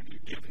 and you're to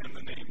give him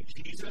the name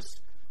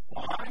Jesus.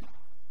 Why?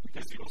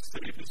 Because he will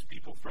save his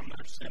people from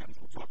their sins.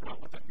 We'll talk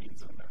about what that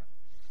means in a minute.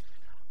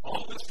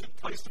 All this took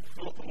place to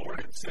fulfill what the Lord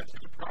had said to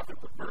the prophet.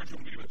 The virgin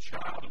will be with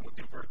child and will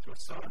give birth to a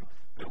son.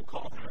 They will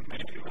call him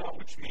Emmanuel,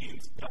 which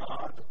means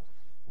God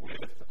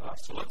with us.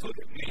 So let's look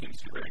at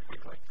names here very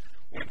quickly.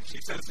 When she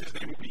says his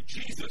name will be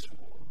Jesus,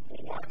 well,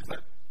 why is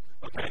that?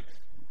 Okay,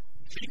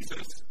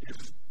 Jesus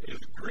is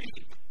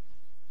Greek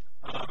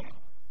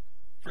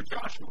for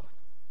Joshua.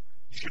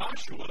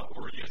 Joshua,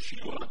 or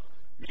Yeshua,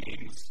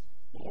 means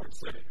Lord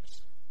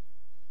saves.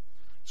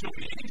 So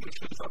when the angel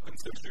shows up and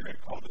says, you're going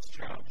to call this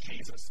child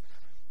Jesus,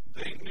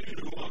 they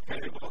knew,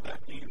 okay, well,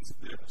 that means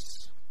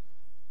this.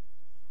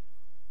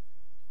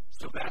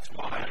 So that's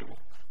why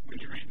when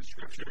you read the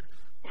scripture,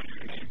 when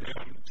you're going to name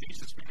him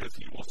Jesus, because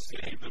he will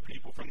save the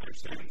people from their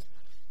sins.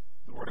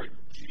 The word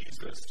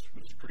Jesus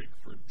was Greek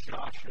for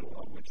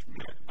Joshua, which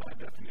meant, by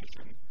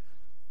definition,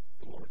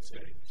 the Lord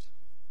saves.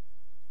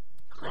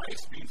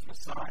 Christ means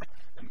Messiah.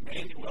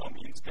 Emmanuel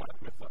means God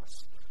with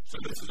us. So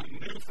this is a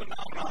new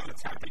phenomenon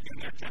that's happening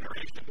in their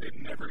generation.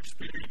 They've never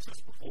experienced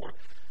this before.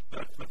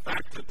 The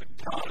fact that the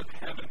God of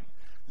heaven,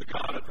 the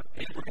God of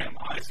Abraham,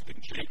 Isaac,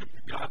 and Jacob,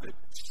 the God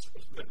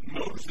that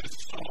Moses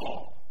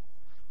saw,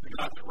 the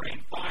God that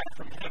rained fire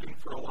from heaven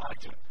for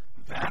Elijah,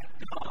 that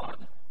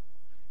God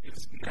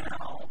is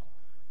now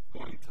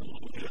going to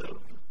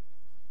live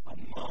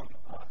among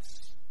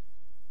us.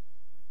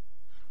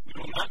 We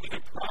will not need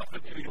a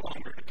prophet any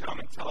longer to come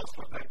and tell us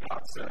what that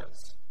God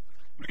says.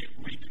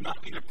 We do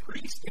not need a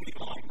priest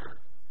any longer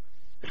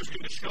who's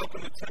going to show up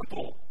in the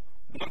temple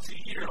once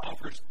a year and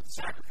offer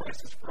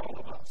sacrifices for all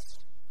of us.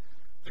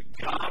 The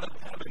God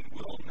of heaven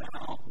will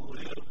now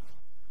live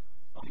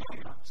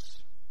among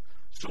us.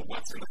 So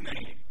what's in the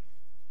name?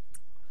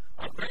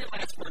 Our very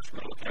last verse we're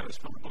going to look at is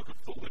from the book of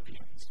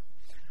Philippians.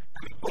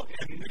 And the book,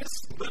 in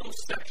this little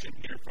section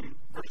here from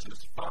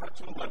verses 5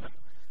 to 11,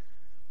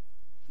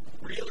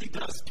 really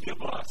does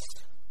give us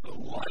the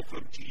life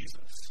of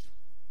Jesus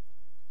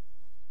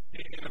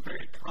in a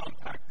very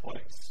compact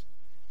place.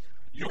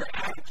 Your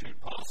attitude,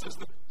 Paul says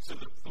to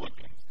the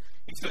Philippians,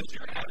 he says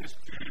your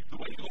attitude, the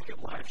way you look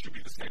at life, should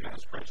be the same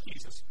as Christ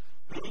Jesus,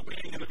 who,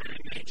 being in the very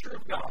nature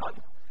of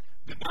God,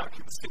 did not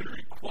consider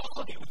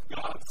equality with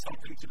God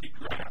something to be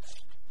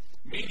grasped,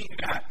 meaning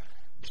that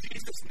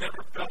Jesus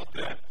never felt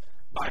that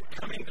by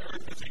coming to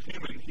earth as a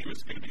human, he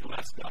was going to be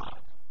less God.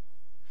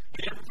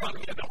 He never felt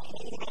he had to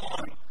hold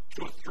on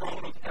to a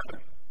throne of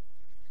heaven,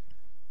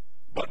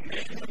 but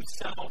made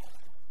himself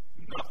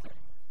nothing.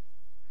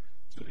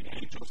 So the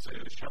angels say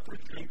to the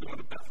shepherds, you're going to go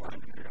into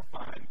Bethlehem and you're going to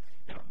find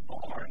in a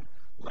barn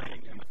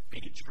laying in a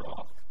feed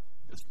trough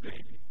this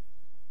baby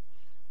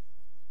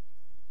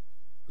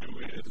who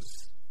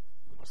is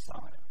the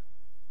Messiah.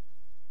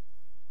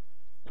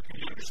 But can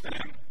you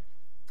understand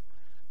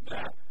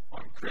that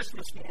on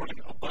Christmas morning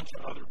a bunch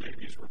of other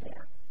babies were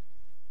born?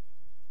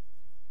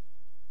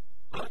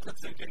 Let that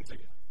sink into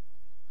you.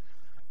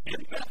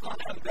 In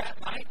Bethlehem that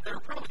night, there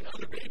were probably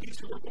other babies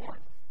who were born.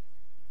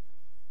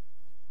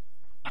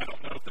 I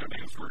don't know if their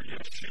names were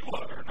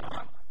Yeshua or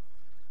not.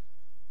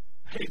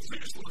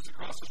 Jesus lives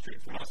across the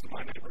street from us in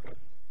my neighborhood.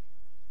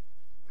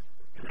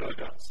 He really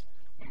does.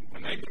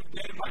 When they moved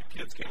in, my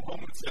kids came home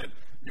and said,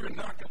 you're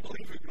not going to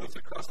believe who lives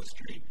across the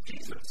street,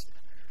 Jesus.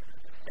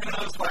 And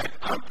I was like,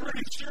 I'm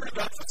pretty sure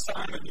that's a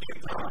sign of the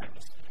end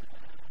times.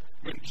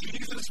 When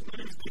Jesus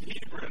moves to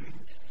Hebron,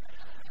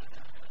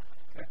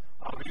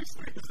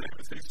 obviously his name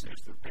is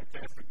Jesus, they're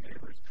fantastic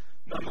neighbors.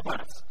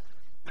 Nonetheless,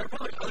 there are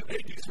probably other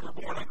babies who were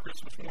born on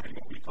Christmas morning,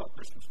 what we call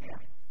Christmas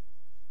morning.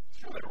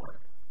 Sure they were.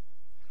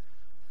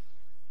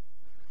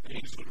 The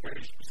angels were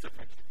very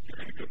specific. You're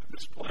going to go to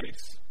this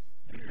place,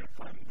 and you're going to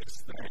find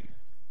this thing.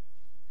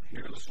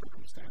 Here are the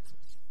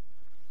circumstances.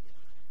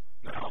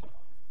 Now,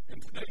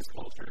 in today's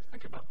culture,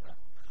 think about that.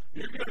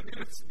 You're going to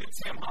get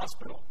Sam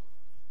Hospital.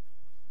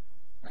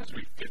 There's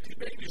going to be 50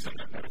 babies in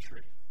that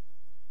nursery.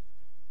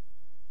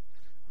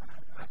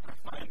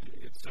 I find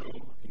it so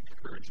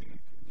encouraging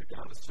that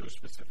God is so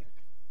specific.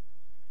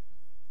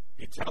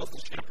 He tells the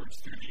shepherds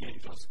through the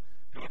angels,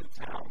 go into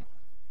town,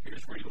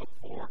 here's where you look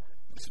for,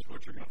 this is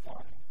what you're going to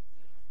find.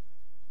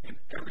 And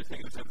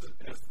everything is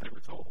as they were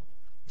told.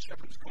 The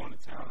shepherds go into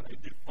town and they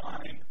do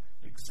find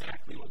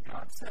exactly what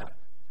God said.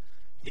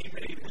 He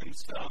made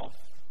himself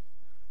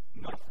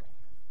nothing,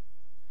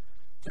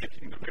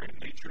 taking the very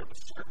nature of a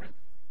servant,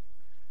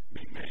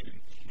 being made in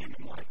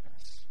human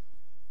likeness.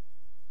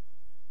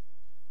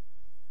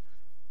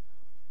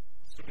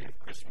 So we have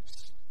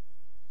Christmas.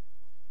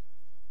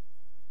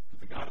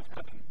 The God of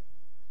heaven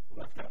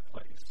left that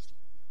place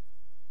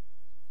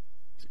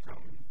to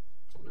come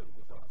to live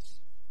with us.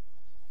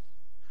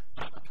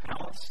 Not in a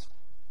palace,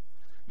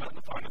 not in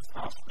the finest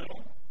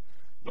hospital,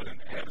 but in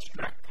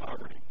abstract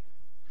poverty.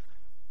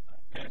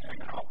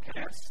 An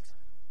outcast,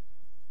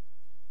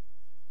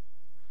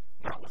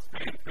 not with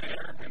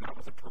fanfare and not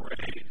with a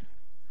parade.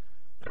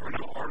 There were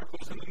no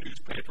articles in the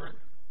newspaper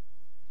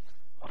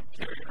on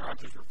Carrie and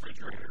Roger's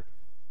refrigerator.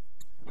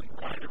 When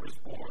Ryder was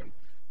born,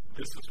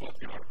 this is what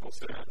the article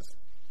says.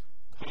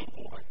 Oh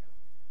boy.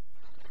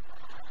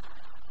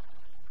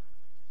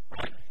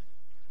 Right?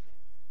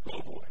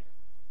 Oh boy.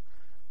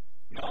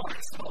 Now I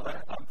saw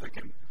that, I'm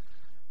thinking,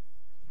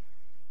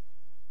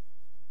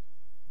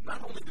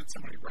 not only did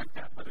somebody write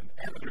that, but an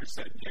editor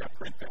said, yeah,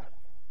 print that.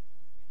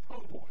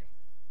 Oh boy.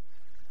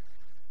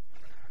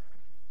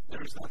 There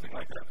was nothing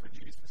like that for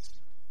Jesus.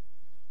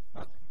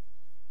 Nothing.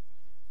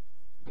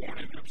 Born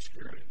into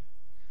obscurity.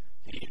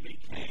 He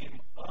became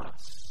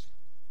us.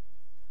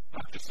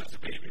 Not just as a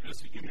baby, but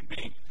as a human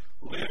being.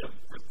 Lived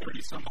for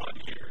 30-some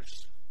odd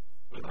years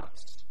with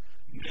us.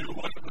 Knew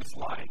what it was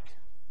like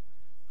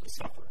to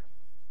suffer.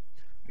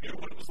 Knew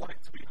what it was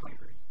like to be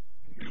hungry.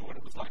 Knew what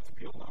it was like to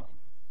be alone.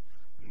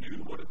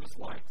 Knew what it was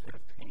like to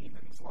have pain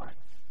in his life.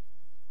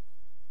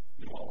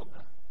 Knew all of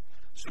that.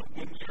 So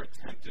when we are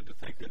tempted to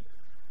think that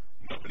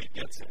nobody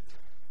gets it,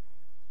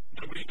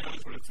 nobody knows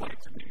what it's like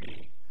to be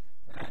me,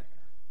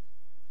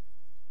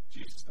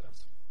 Jesus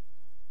does.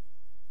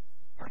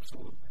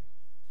 Absolutely.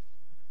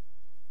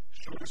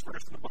 So first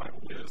verse in the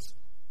Bible is,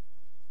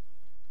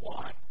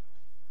 why?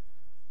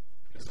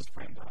 Because his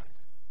friend died.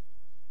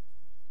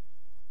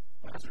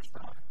 Lazarus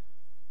died.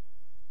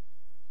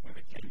 When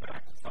they came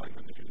back to tell him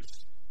the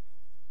news,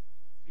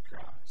 he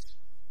cries.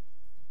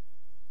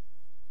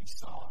 He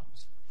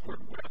sobs. The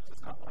word wept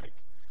is not like,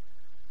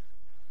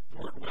 the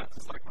word wept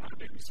is like when I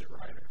babysit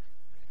Ryder.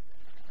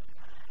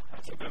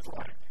 That's what that's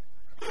like.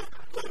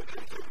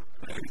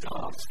 And he's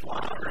all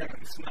slobbering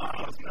and snot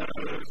on his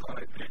nose.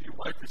 Like, if you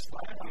wipe your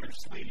slide on your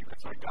sleeve,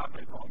 that's why God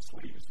made long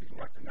sleeves, so you can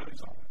wipe your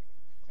nose on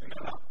it. And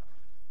then I'll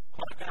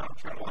quiet down, I'm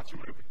trying to watch a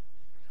movie.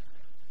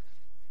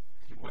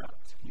 He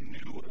wept. He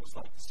knew what it was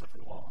like to suffer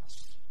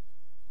loss.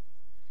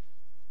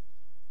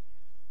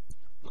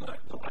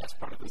 The last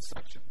part of this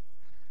section.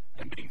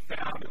 And being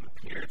found in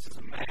appearance as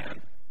a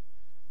man,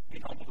 he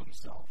humbled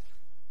himself.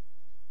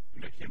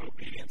 He became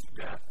obedient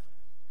to death,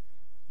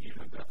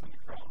 even death on the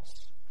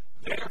cross.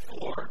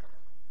 Therefore,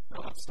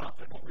 no, let's stop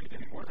there. Don't read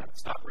any more of that.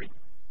 Stop reading.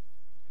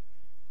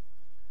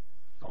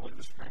 Don't leave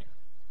the screen.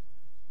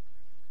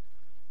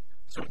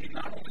 So he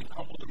not only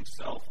humbled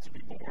himself to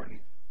be born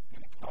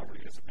in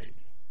poverty as a baby.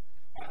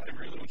 I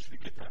really want you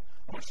to get that.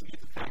 I want you to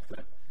get the fact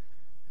that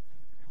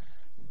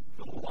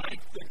the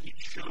life that he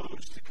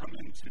chose to come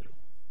into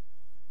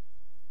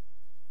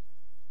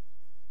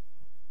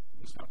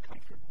was not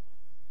comfortable.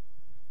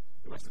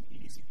 It wasn't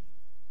easy.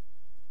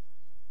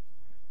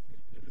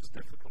 It was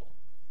difficult.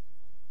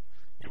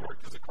 He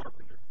worked as a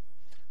carpenter.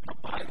 Now,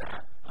 by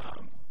that,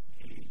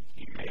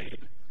 he made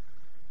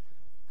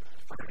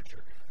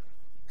furniture,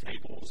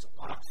 tables,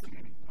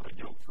 oxen, a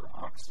yoke for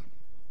oxen,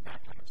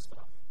 that kind of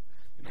stuff.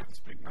 He didn't have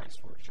this big, nice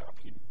workshop.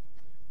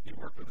 He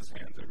worked with his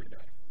hands every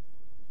day.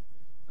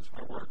 That's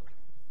my work.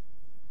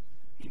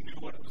 He knew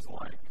what it was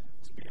like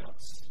to be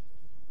us.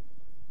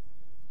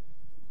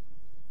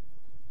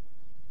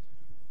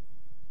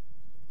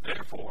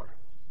 Therefore,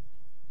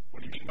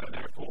 what do you mean by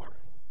therefore?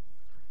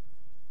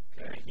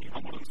 Okay, he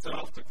humbled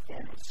himself, took the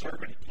form of a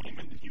servant, he came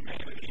into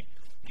humanity,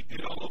 he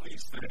did all of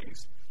these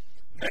things.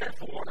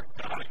 Therefore,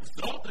 God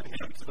exalted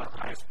him to the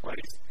highest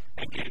place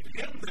and gave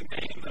him the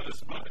name that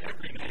is above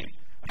every name.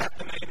 At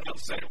the name of,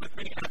 say it with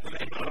me, at the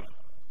name of,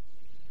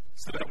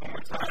 say that one more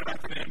time,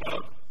 at the name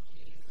of.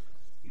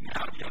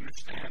 Now do you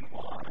understand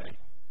why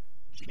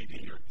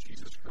GD or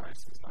Jesus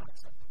Christ is not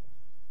acceptable?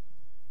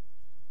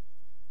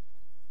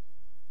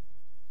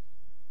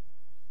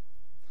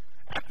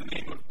 At the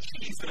name of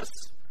Jesus,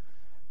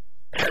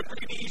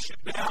 every knee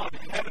should bow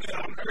in heaven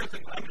and on earth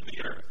and under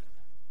the earth,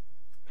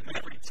 and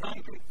every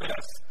tongue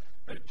confess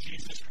that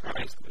Jesus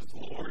Christ is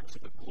Lord to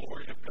the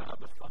glory of God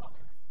the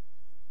Father.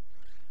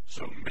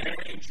 So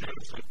Mary and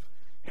Joseph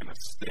in a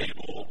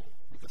stable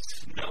with the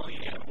smelly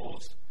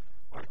animals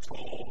are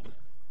told,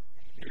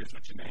 here's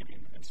what you name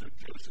him. And so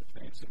Joseph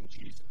names him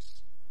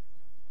Jesus.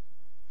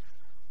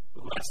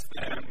 Less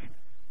than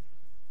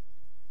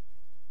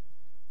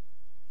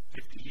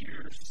 50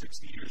 years,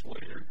 60 years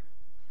later,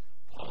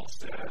 Paul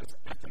says,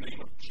 at the name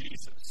of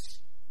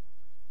Jesus,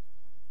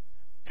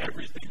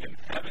 everything in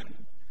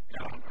heaven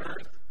and on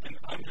earth and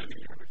under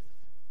the earth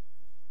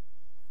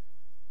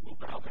will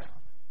bow down.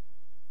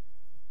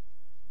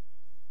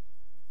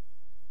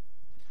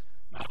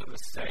 Not at a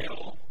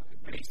sale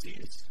at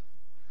Macy's,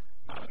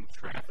 not in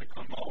traffic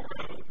on Mall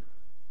Road,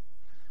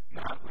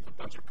 not with a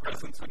bunch of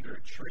presents under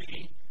a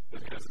tree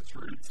that has its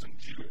roots in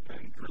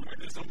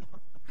Druidism,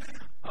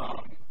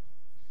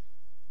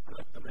 but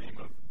at the name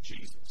of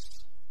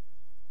Jesus,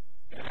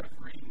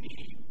 every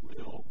knee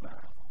will bow.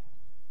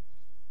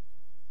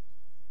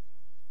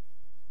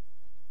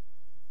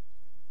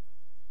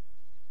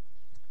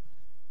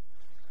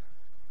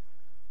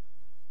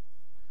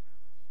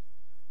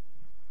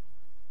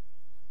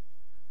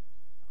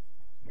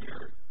 We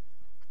are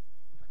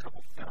a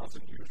couple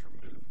thousand years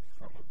removed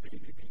from a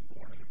baby being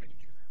born in a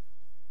manger.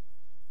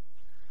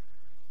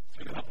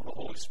 Through the help of the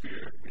Holy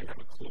Spirit, we have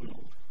a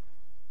clue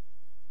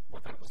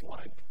what that was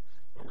like,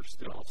 but we're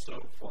still so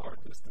far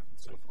distant and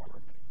so far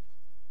removed.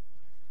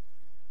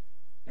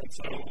 And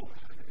so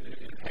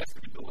it has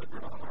to be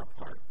deliberate on our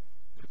part.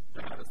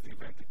 That is the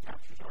event that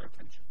captures our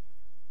attention.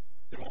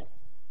 It won't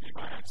be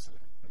by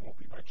accident. It won't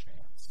be by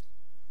chance.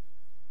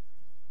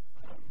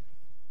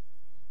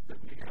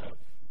 That we have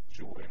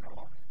joy in our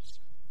lives.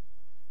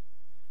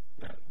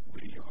 That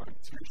we are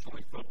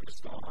intentionally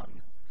focused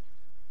on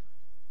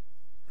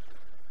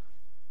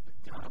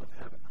the God of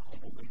heaven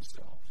humbled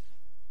himself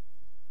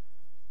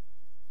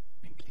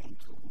and came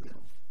to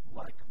live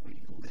like we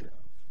live.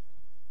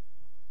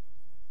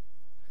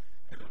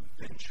 And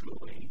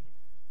eventually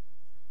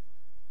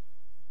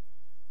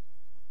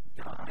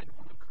died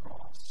on the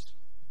cross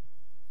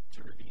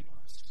to redeem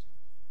us,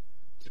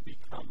 to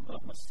become the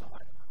Messiah.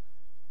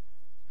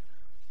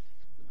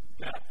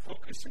 That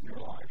focus in your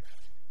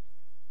life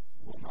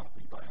will not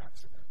be by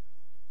accident.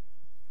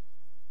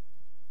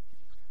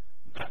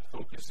 That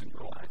focus in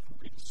your life will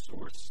be the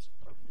source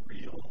of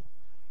real,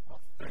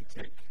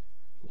 authentic,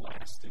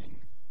 lasting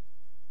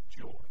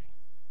joy.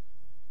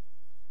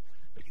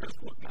 Because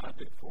what God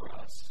did for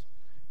us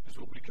is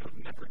what we could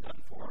have never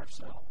done for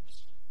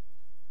ourselves.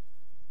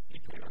 He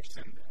paid our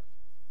sin debt.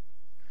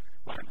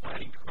 By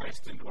inviting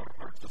Christ into our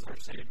hearts as our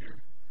Savior,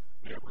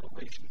 we have a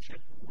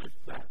relationship with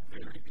that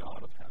very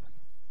God of heaven.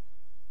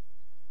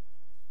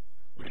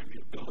 We have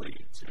the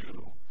ability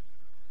to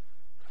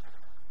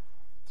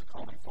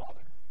call him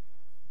Father.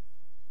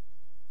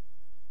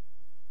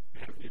 We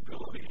have the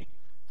ability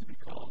to be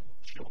called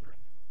children.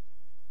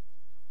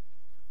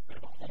 We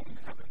have a home in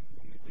heaven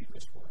when we leave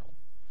this world.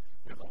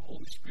 We have the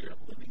Holy Spirit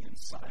living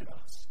inside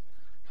us,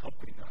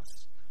 helping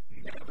us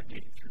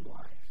navigate through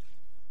life.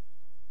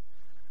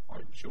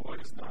 Our joy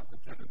is not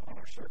dependent on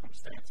our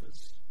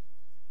circumstances,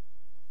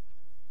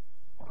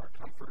 on our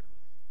comfort,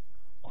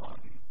 on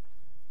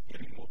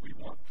getting what we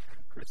want for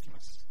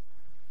Christmas,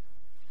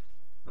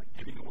 but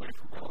getting away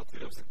from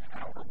relatives an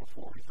hour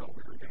before we thought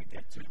we were going to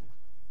get to.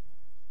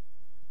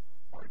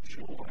 Our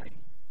joy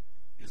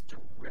is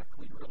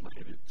directly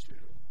related to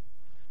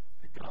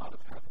the God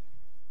of heaven,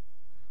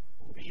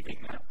 leaving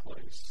that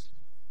place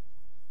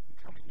and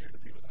coming here to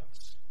be with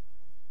us.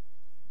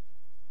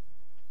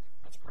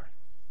 Let's pray.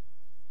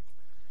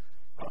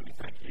 Father, we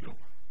thank you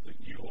that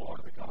you are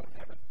the God of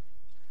heaven.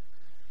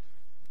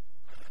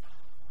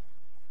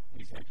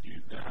 We thank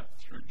you that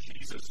through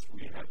Jesus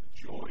we have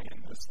joy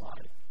in this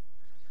life.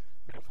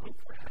 We have hope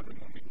for heaven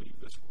when we leave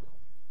this world.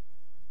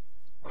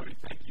 Lord, we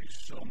thank you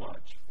so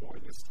much for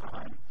this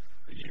time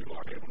that you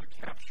are able to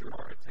capture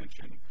our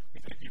attention. We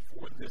thank you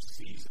for this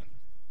season.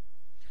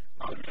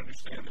 Father, we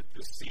understand that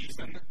this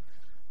season,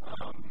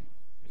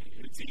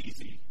 it's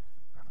easy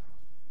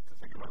to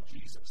think about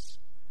Jesus.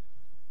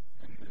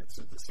 And it's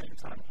at the same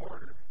time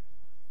harder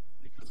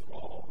because of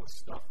all the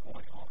stuff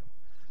going on.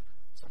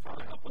 So,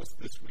 Father, help us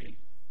this week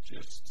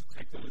just to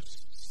take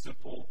those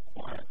simple,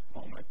 quiet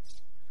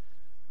moments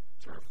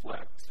to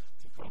reflect,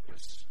 to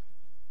focus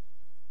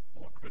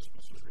on what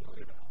Christmas was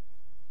really about.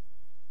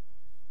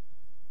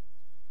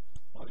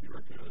 Father, you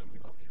are good and we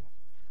love you.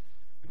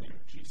 In the name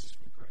of Jesus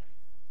we pray.